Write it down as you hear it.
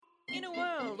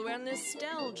where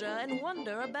nostalgia and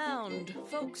wonder abound.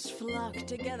 Folks flock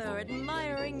together,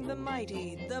 admiring the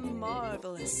mighty, the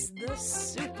marvelous, the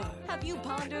super. Have you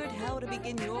pondered how to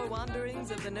begin your wanderings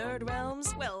of the nerd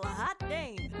realms? Well, hot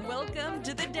dame! Welcome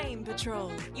to the Dame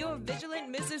Patrol. Your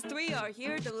vigilant Mrs. 3 are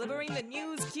here delivering the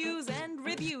news, cues, and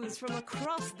reviews from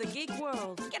across the geek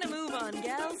world. Get a move on,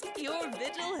 gals. Your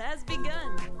vigil has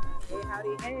begun. Hey,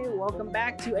 howdy, hey, welcome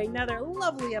back to another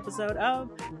lovely episode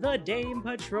of the Dame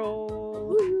Patrol.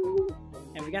 Woo.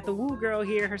 And we got the woo girl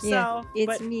here herself. Yeah,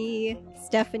 it's me,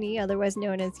 Stephanie, otherwise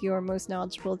known as your most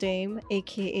knowledgeable dame,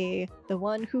 aka the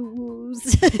one who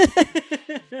woos.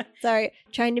 Sorry,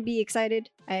 trying to be excited.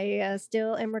 I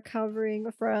still am recovering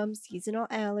from seasonal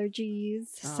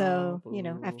allergies. So,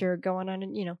 after going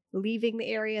on, leaving the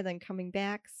area, then coming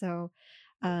back. So,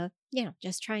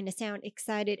 just trying to sound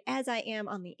excited as I am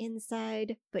on the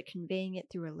inside, but conveying it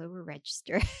through a lower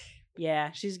register.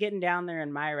 Yeah, she's getting down there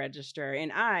in my register.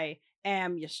 And I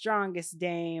am your strongest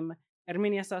dame,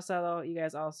 Herminia Saucedo. You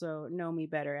guys also know me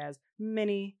better as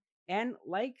Minnie. And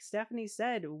like Stephanie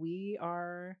said, we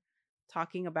are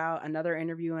talking about another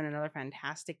interview and another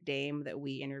fantastic dame that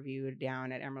we interviewed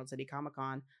down at Emerald City Comic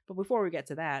Con. But before we get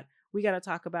to that, we got to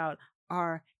talk about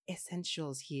our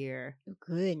essentials here. Oh,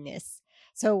 goodness.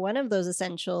 So one of those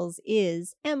essentials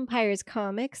is Empire's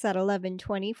Comics at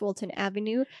 1120 Fulton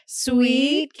Avenue,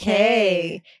 Suite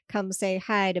K. Come say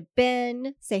hi to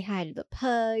Ben, say hi to the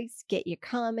pugs, get your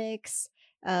comics,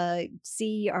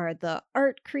 see the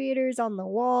art creators on the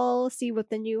wall, see what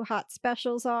the new hot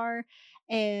specials are,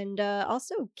 and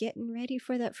also getting ready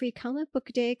for that free comic book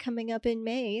day coming up in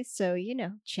May. So,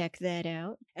 check that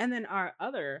out. And then our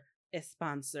other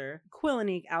sponsor,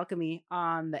 Quillinique Alchemy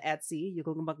on the Etsy. You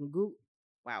can look them up on Google.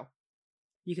 Wow.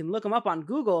 You can look them up on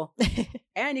Google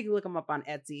and you can look them up on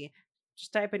Etsy.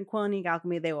 Just type in Quillinique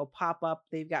Alchemy. They will pop up.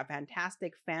 They've got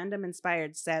fantastic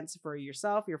fandom-inspired scents for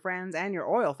yourself, your friends, and your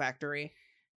oil factory.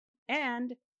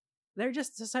 And they're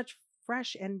just such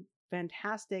fresh and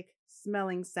fantastic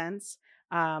smelling scents.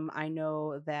 I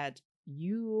know that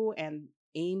you and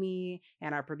Amy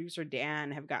and our producer Dan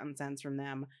have gotten scents from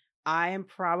them. I am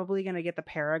probably going to get the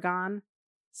Paragon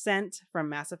scent from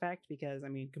Mass Effect because,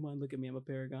 come on, look at me, I'm a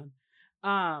Paragon.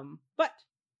 But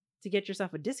to get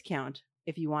yourself a discount,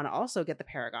 if you want to also get the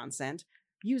Paragon scent,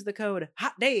 use the code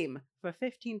HOTDAME for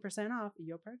 15% off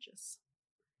your purchase.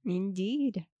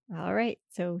 Indeed. All right.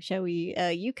 So shall we,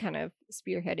 you kind of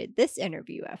spearheaded this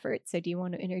interview effort. So do you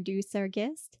want to introduce our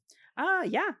guest?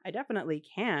 Yeah, I definitely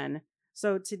can.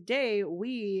 So today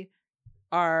we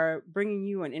are bringing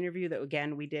you an interview that,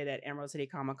 again, we did at Emerald City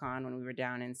Comic Con when we were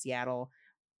down in Seattle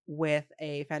with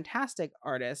a fantastic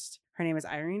artist. Her name is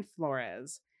Irene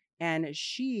Flores. And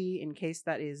she, in case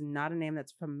that is not a name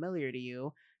that's familiar to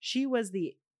you, she was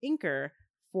the inker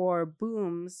for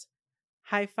Boom's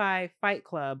Hi-Fi Fight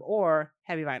Club, or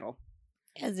Heavy Vinyl.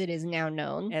 As it is now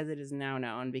known. As it is now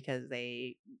known, because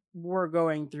they were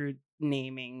going through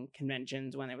naming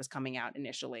conventions when it was coming out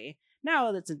initially.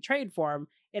 Now that it's in trade form,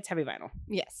 it's Heavy Vinyl.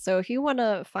 Yes. So if you want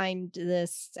to find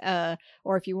this,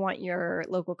 or if you want your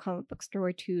local comic book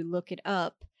store to look it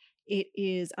up, it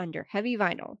is under Heavy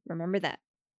Vinyl. Remember that.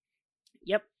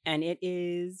 Yep. And it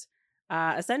is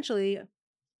essentially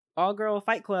all-girl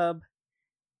fight club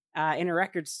in a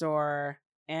record store.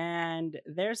 And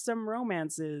there's some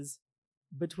romances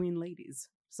between ladies.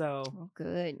 So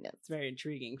good. It's very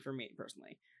intriguing for me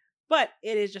personally. But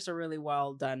it is just a really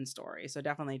well done story. So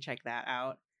definitely check that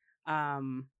out.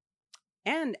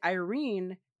 And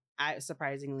Irene,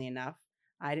 surprisingly enough,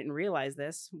 I didn't realize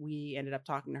this. We ended up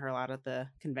talking to her a lot at the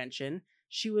convention.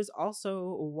 She was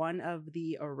also one of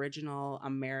the original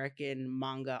American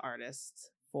manga artists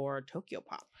for Tokyo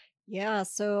Pop. Yeah,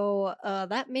 so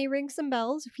that may ring some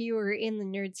bells if you were in the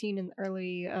nerd scene in the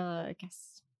early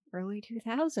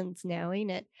 2000s now,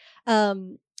 ain't it?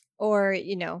 Or,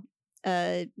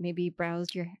 maybe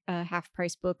browsed your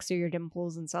half-price books or your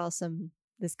Dimples and saw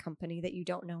this company that you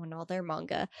don't know and all their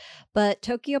manga. But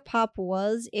Tokyo Pop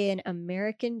was an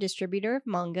American distributor of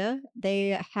manga.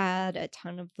 They had a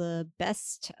ton of the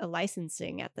best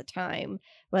licensing at the time,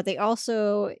 but they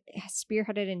also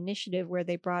spearheaded an initiative where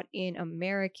they brought in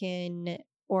American,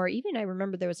 or even I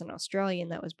remember there was an Australian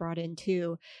that was brought in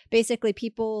too. Basically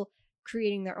people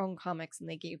creating their own comics, and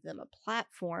they gave them a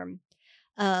platform.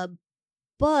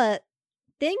 But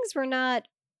things were not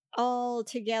all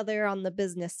together on the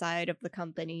business side of the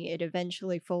company. It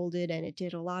eventually folded, and it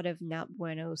did a lot of not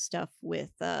bueno stuff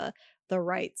with the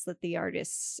rights that the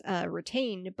artists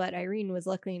retained. But Irene was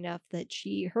lucky enough that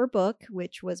her book,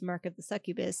 which was Mark of the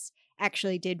Succubus,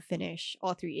 actually did finish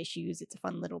all 3 issues. It's a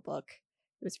fun little book.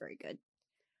 It was very good.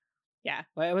 Yeah,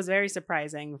 well, it was very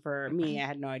surprising for me. I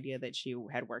had no idea that she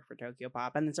had worked for Tokyo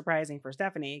Pop, and then surprising for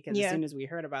Stephanie because as soon as we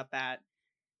heard about that,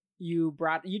 you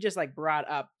just like brought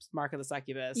up Mark of the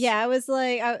Succubus. Yeah, I was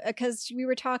like, because we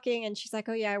were talking, and she's like,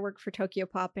 "Oh yeah, I work for Tokyo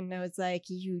Pop," and I was like,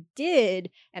 "You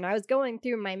did?" And I was going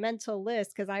through my mental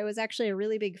list because I was actually a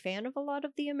really big fan of a lot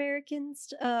of the American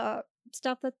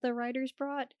stuff that the writers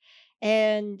brought,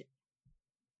 and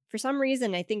for some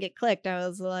reason, I think it clicked. I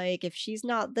was like, if she's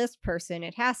not this person,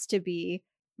 it has to be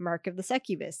Mark of the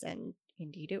Succubus. And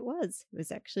indeed it was. It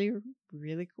was actually a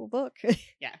really cool book.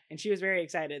 Yeah, and she was very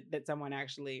excited that someone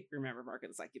actually remembered Mark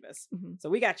of the Succubus. Mhm. So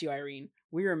we got you, Irene.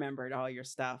 We remembered all your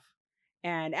stuff.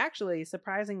 And actually,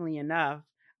 surprisingly enough,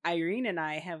 Irene and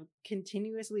I have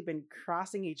continuously been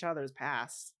crossing each other's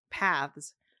paths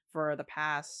for the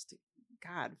past,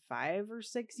 5 or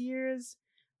 6 years.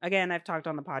 Again, I've talked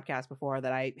on the podcast before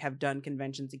that I have done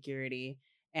convention security,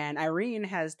 and Irene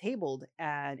has tabled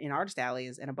in artist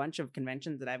alleys and a bunch of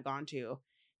conventions that I've gone to,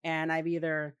 and I've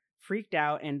either freaked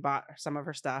out and bought some of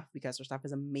her stuff because her stuff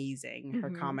is amazing. Her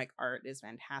Mhm. comic art is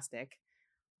fantastic,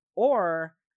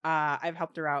 or I've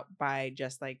helped her out by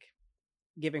just like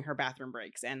giving her bathroom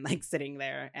breaks and like sitting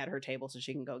there at her table so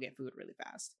she can go get food really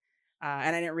fast.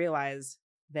 And I didn't realize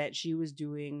that she was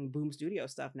doing Boom Studio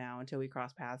stuff now until we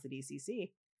crossed paths at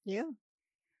ECC. Yeah.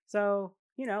 So,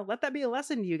 let that be a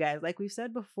lesson to you guys. Like we've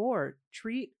said before,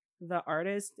 treat the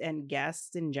artists and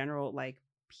guests in general like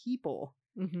people.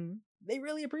 Mm-hmm. They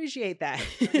really appreciate that.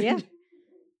 Yeah.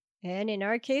 And in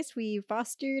our case, we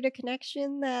fostered a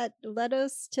connection that led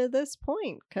us to this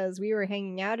point because we were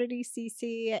hanging out at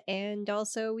ECC, and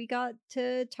also we got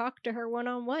to talk to her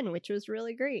one-on-one, which was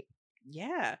really great.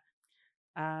 Yeah.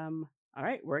 All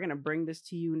right, we're gonna bring this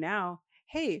to you now.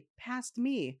 Hey, past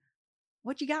me,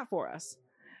 what you got for us?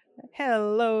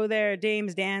 Hello there,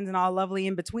 dames, dans, and all lovely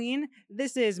in between.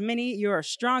 This is Minnie, your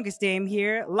strongest dame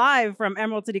here, live from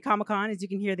Emerald City Comic Con. As you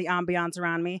can hear the ambiance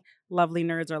around me, lovely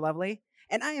nerds are lovely.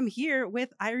 And I am here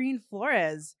with Irene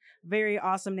Flores. Very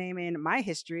awesome name in my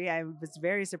history. I was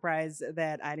very surprised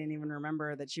that I didn't even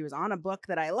remember that she was on a book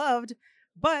that I loved.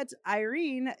 But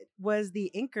Irene was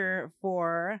the inker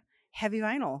for Heavy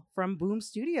Vinyl from Boom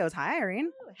Studios. Hi,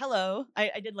 Irene. Hello.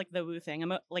 I did like the woo thing.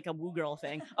 I'm like a woo girl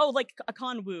thing. Oh, like a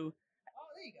con woo. Oh,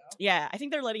 there you go. Yeah, I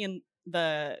think they're letting in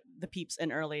the peeps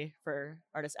in early for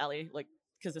Artist Alley, like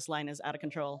because this line is out of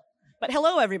control. But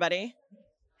hello, everybody.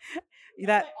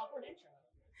 That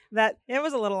it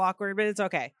was a little awkward, but it's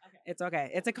okay. It's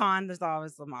okay. It's a con. There's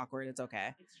always some awkward. It's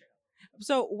okay. It's true.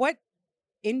 So, what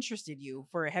interested you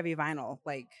for Heavy Vinyl?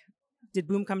 Like, did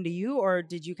Boom come to you, or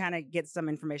did you kind of get some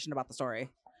information about the story?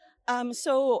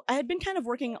 So I had been kind of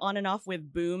working on and off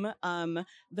with Boom.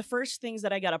 The first things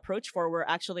that I got approached for were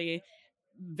actually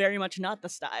very much not the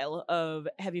style of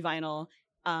Heavy Vinyl.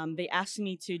 They asked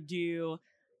me to do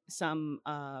some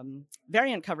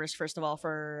variant covers, first of all,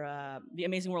 for The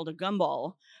Amazing World of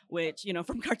Gumball, which,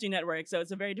 from Cartoon Network. So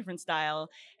it's a very different style.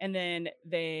 And then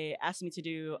they asked me to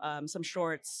do some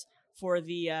shorts for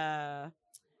the,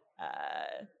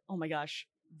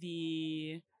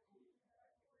 the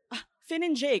Finn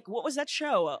and Jake. What was that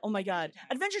show? Oh my God.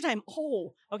 Adventure Time.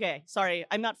 Oh, okay. Sorry.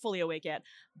 I'm not fully awake yet.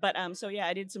 But so yeah,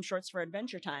 I did some shorts for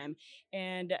Adventure Time.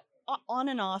 And on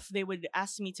and off, they would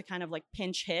ask me to kind of like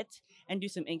pinch hit and do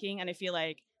some inking. And I feel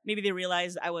like maybe they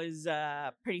realized I was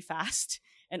pretty fast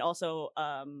and also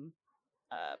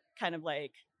kind of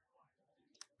like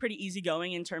pretty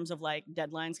easygoing in terms of like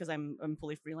deadlines because I'm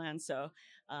fully freelance. So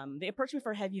they approached me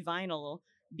for Heavy Vinyl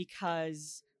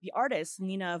because the artist,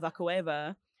 Nina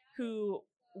Vakueva, who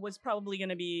was probably going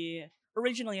to be,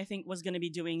 originally I think was going to be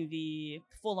doing the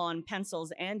full-on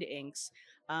pencils and inks,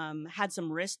 had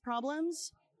some wrist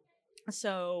problems.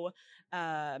 So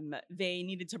they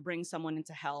needed to bring someone in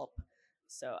to help.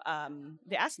 So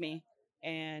they asked me,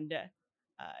 and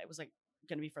it was like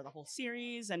going to be for the whole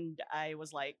series. And I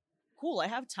was like, cool, I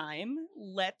have time.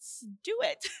 Let's do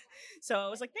it. So I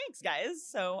was like, thanks, guys.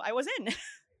 So I was in.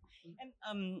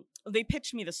 And they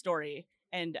pitched me the story.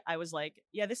 And I was like,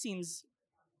 yeah, this seems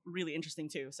really interesting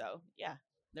too. So yeah,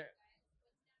 there.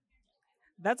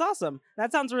 That's awesome.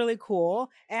 That sounds really cool.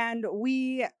 And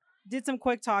we did some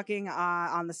quick talking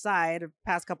on the side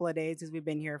past couple of days because we've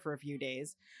been here for a few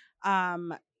days.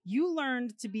 You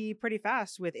learned to be pretty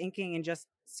fast with inking and just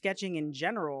sketching in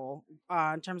general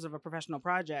in terms of a professional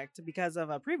project because of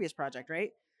a previous project,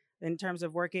 right? In terms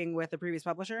of working with a previous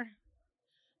publisher?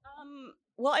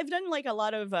 Well, I've done like a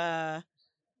lot of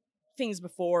things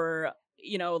before,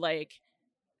 like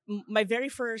my very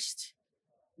first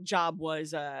job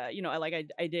was, I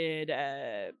did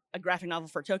a graphic novel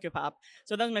for Tokyo Pop.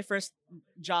 So that was my first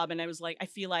job. And I was like, I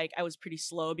feel like I was pretty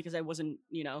slow because I wasn't,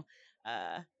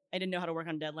 I didn't know how to work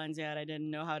on deadlines yet. I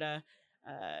didn't know how to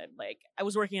I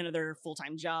was working another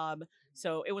full-time job,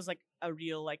 so it was like a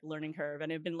real like learning curve,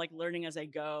 and I've been like learning as I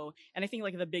go. And I think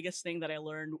like the biggest thing that I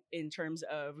learned in terms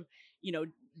of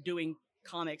doing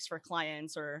comics for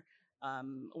clients or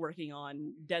working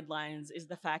on deadlines is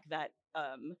the fact that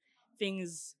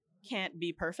things can't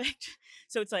be perfect.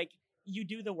 So it's like you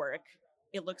do the work,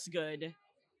 it looks good,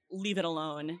 leave it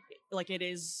alone. Like it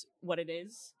is what it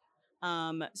is.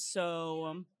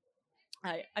 So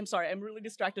I'm sorry, I'm really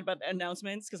distracted by the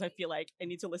announcements because I feel like I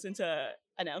need to listen to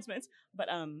announcements. But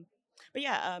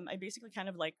yeah, I basically kind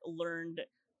of like learned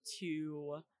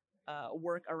to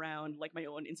work around like my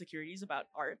own insecurities about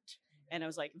art. And I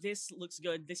was like, this looks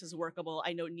good. This is workable.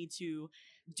 I don't need to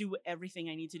do everything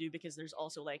I need to do because there's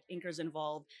also like inkers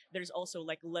involved. There's also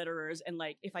like letterers. And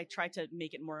like, if I try to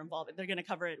make it more involved, they're going to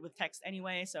cover it with text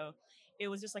anyway. So it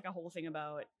was just like a whole thing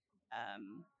about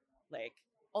like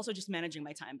also just managing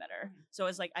my time better. So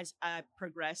as like, as I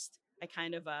progressed, I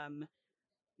kind of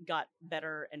got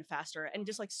better and faster and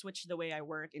just like switched the way I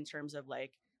work in terms of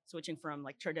like switching from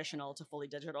like traditional to fully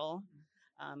digital.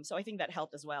 So I think that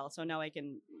helped as well. So now I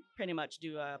can pretty much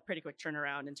do a pretty quick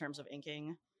turnaround in terms of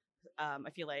inking.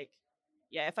 I feel like,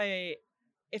 yeah,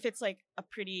 if it's like a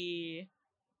pretty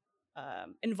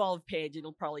involved page,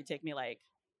 it'll probably take me like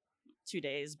 2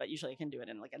 days, but usually I can do it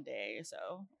in like a day. So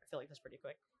I feel like that's pretty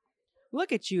quick.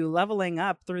 Look at you leveling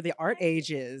up through the art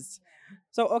ages.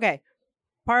 So, okay,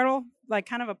 Partle, like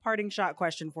kind of a parting shot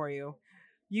question for you.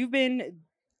 You've been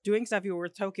doing stuff, you were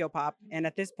with Tokyo Pop, and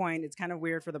at this point, it's kind of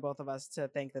weird for the both of us to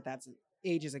think that that's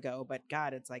ages ago, but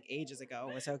God, it's like ages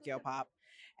ago with Tokyo Pop.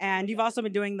 And you've also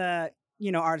been doing the,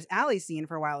 Artist Alley scene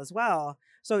for a while as well.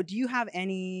 So do you have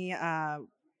any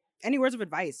words of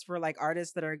advice for like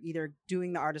artists that are either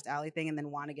doing the Artist Alley thing and then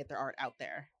want to get their art out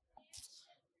there?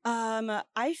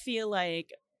 I feel like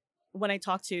when I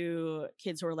talk to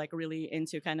kids who are like really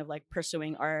into kind of like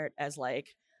pursuing art as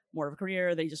like more of a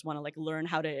career, they just want to like learn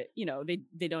how to,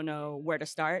 they don't know where to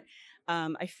start.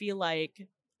 I feel like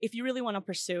if you really want to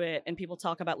pursue it, and people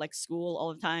talk about like school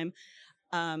all the time,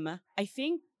 I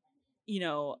think,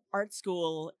 art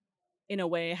school in a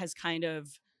way has kind of,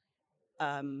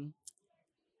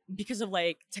 because of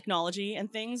like technology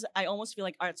and things, I almost feel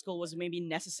like art school was maybe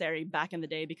necessary back in the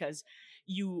day because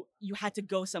you had to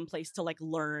go someplace to like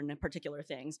learn particular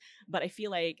things. But I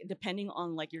feel like depending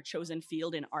on like your chosen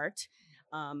field in art,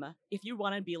 if you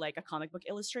want to be like a comic book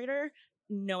illustrator,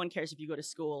 no one cares if you go to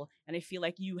school. And I feel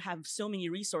like you have so many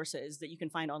resources that you can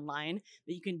find online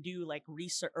that you can do like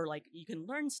research, or like you can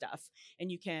learn stuff,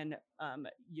 and you can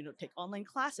take online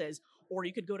classes, or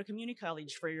you could go to community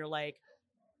college for your like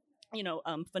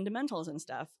fundamentals and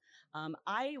stuff.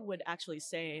 I would actually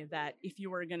say that if you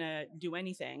were gonna do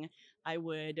anything, I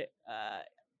would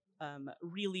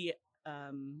really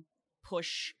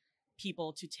push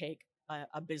people to take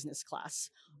a business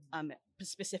class.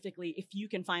 Specifically, if you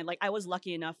can find, like, I was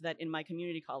lucky enough that in my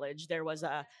community college there was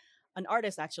an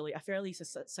artist, actually a fairly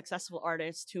successful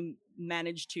artist, who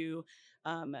managed to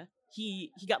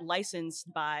he got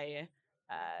licensed by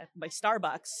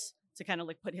Starbucks to kind of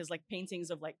like put his like paintings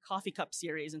of like coffee cup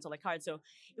series into like cards. So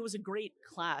it was a great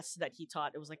class that he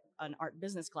taught. It was like an art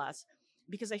business class,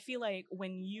 because I feel like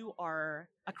when you are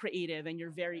a creative and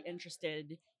you're very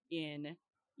interested in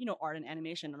art and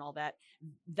animation and all that,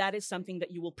 that is something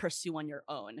that you will pursue on your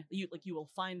own. You will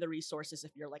find the resources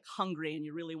if you're like hungry and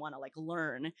you really want to like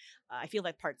learn. I feel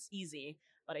that part's easy,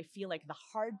 but I feel like the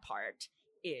hard part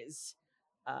is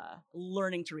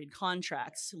learning to read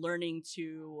contracts, learning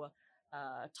to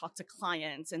talk to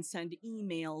clients and send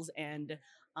emails, and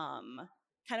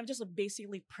kind of just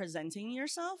basically presenting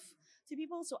yourself to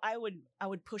people. So I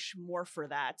would push more for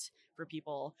that for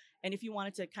people. And if you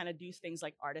wanted to kind of do things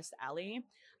like Artist Alley,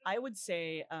 I would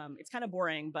say it's kind of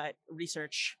boring, but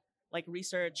research,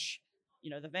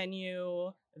 the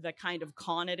venue, the kind of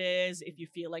con it is, if you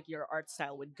feel like your art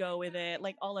style would go with it,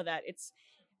 like all of that. It's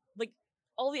like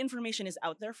all the information is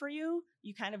out there for you.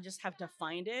 You kind of just have to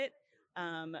find it.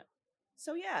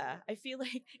 So yeah, I feel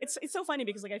like it's so funny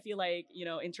because like I feel like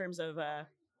in terms of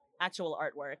actual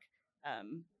artwork,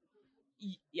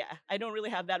 yeah, I don't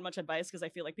really have that much advice because I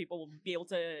feel like people will be able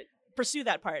to pursue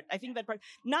that part. I think that part,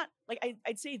 not like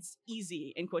I'd say it's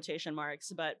easy in quotation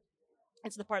marks, but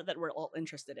it's the part that we're all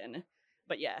interested in.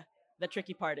 But yeah, the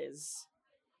tricky part is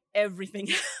everything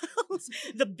else,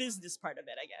 the business part of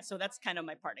it, I guess. So that's kind of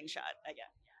my parting shot, I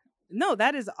guess. No,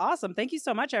 that is awesome. Thank you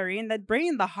so much, Irene. That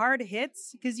bringing the hard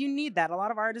hits, because you need that. A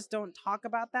lot of artists don't talk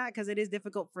about that because it is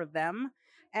difficult for them.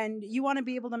 And you want to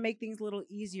be able to make things a little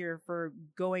easier for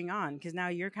going on, because now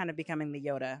you're kind of becoming the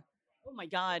Yoda Oh my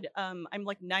god. I'm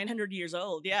like 900 years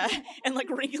old. Yeah. And like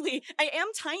wrinkly. I am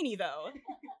tiny though.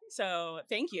 So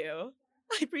thank you.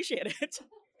 I appreciate it.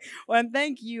 Well, and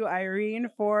thank you, Irene,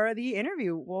 for the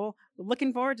interview. Well,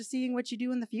 looking forward to seeing what you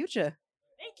do in the future.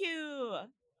 Thank you.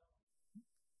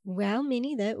 Wow,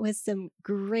 Minnie, that was some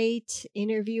great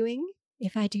interviewing,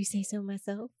 if I do say so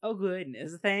myself. Oh,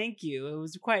 goodness. Thank you. It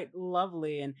was quite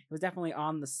lovely, and it was definitely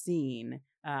on the scene.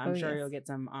 I'm Oh, sure yes. you'll get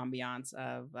some ambiance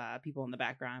of people in the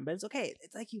background, but it's okay.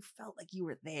 It's like you felt like you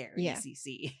were there, Yeah.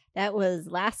 ECC. That was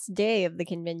last day of the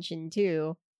convention,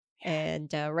 too.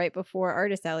 And right before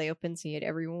Artist Alley opened, so you had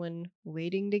everyone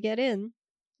waiting to get in.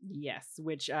 Yes,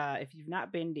 which if you've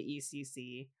not been to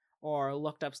ECC or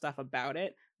looked up stuff about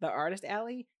it, the Artist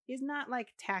Alley is not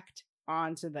like tacked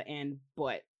onto the end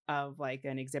butt of like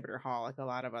an exhibitor hall like a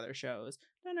lot of other shows.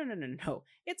 No.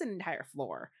 It's an entire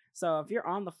floor. So if you're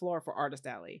on the floor for Artist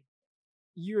Alley,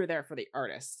 you're there for the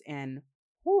artists. And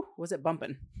whew, was it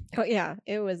bumping? Oh, yeah,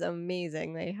 it was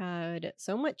amazing. They had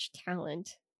so much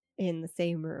talent in the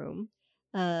same room.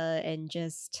 And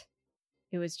just,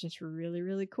 it was just really,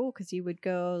 really cool because you would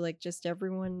go, like, just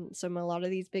everyone, a lot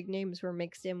of these big names were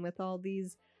mixed in with all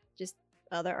these just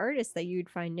other artists that you'd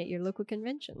find at your local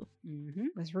convention. Mm-hmm.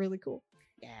 It was really cool.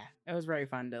 Yeah, it was very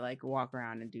fun to like walk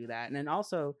around and do that. And then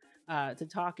also to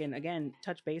talk and again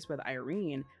touch base with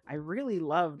Irene. I really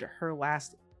loved her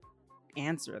last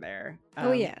answer there.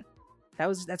 Oh, yeah.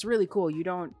 That's really cool. You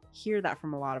don't hear that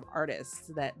from a lot of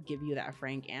artists that give you that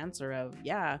frank answer of,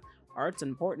 yeah, art's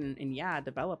important and yeah,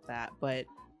 develop that. But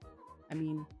I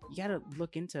mean, you got to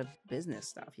look into business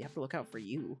stuff. You have to look out for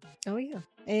you. Oh, yeah.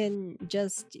 And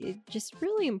just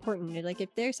really important. Like, if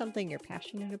there's something you're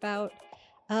passionate about,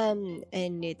 and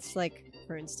it's like,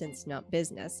 for instance, not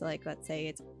business, like let's say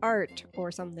it's art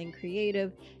or something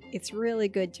creative, it's really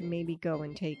good to maybe go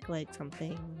and take like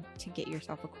something to get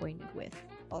yourself acquainted with,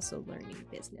 also learning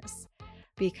business,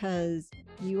 because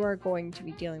you are going to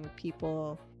be dealing with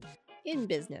people in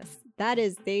business. That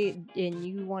is, and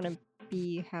you want to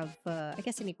have I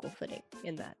guess an equal footing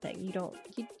in that thing. You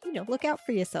know, look out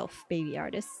for yourself, baby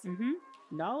artists. Mm-hmm.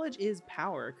 Knowledge is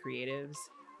power, creatives.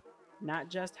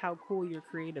 Not just how cool your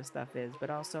creative stuff is,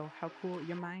 but also how cool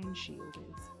your mind shield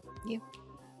is. Yeah.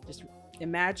 Just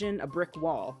imagine a brick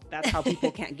wall. That's how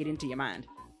people can't get into your mind.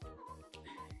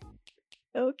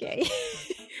 Okay.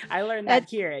 I learned that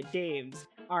here at Dave's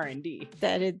R&D.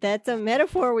 That's a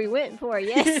metaphor we went for,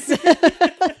 yes.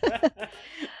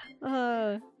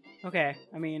 Okay,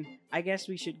 I mean, I guess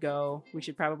we should go. We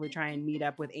should probably try and meet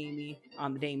up with Amy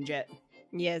on the Dame Jet.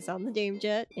 Yes, on the Dame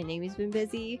Jet, and Amy's been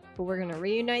busy, but we're gonna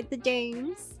reunite the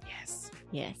Dames.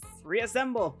 Yes.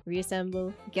 Reassemble.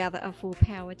 Reassemble, gather our full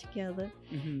power together.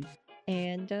 Mm-hmm.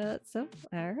 And so,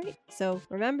 all right. So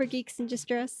remember, Geeks in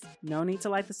Distress, No need to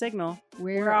light the signal.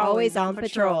 we're always on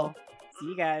patrol. See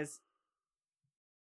you guys.